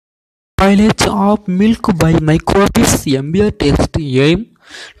Spoilage of milk by microbes MBA test aim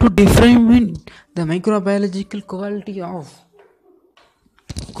to determine the microbiological quality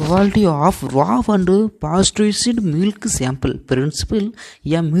of raw and pasteurized milk sample. Principle: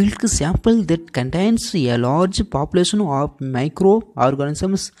 a milk sample that contains a large population of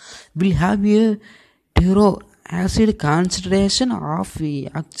microorganisms will have a zero acid concentration of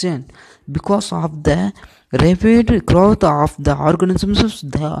oxygen because of the rapid growth of the organisms.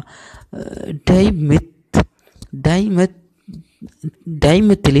 The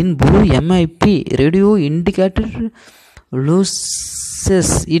dimethylene blue MIP radio indicator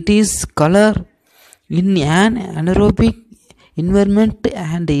loses its color in an anaerobic environment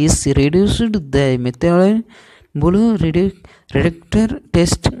and is reduced. The methylene blue reductor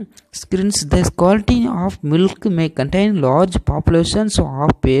test screens the quality of milk may contain large populations of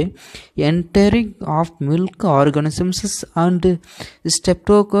enteric of milk organisms and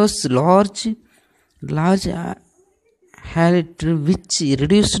streptococcus large halite, which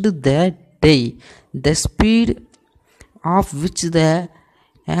reduced the speed of which the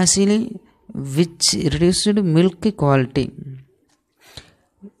acid which reduced milk quality.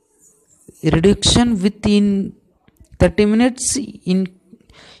 Reduction within 30 minutes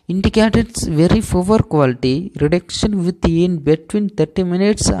indicated very poor quality. Reduction within between 30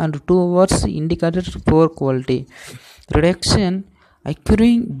 minutes and 2 hours indicated poor quality. Reduction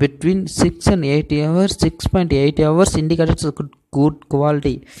occurring between 6 and 8 hours, 6.8 hours indicated good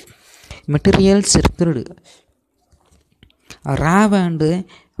quality. Materials required: raw and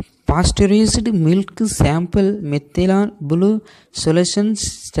pasteurized milk sample, methylene blue solution,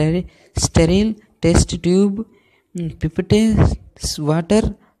 sterile test tube, pipette, water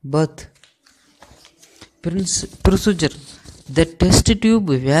bath. Procedure: the test tube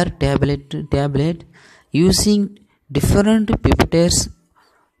were tablet using different pipettes.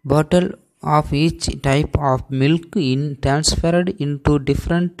 Bottle of each type of milk transferred into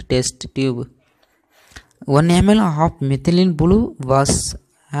different test tube. 1 ml of methylene blue was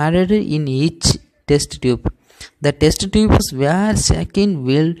added in each test tube. The test tubes were shaken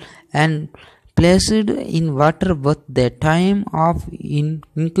well and placed in water, but the time of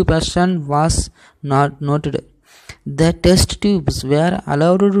incubation was not noted. The test tubes were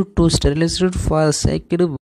allowed to sterilize for shaken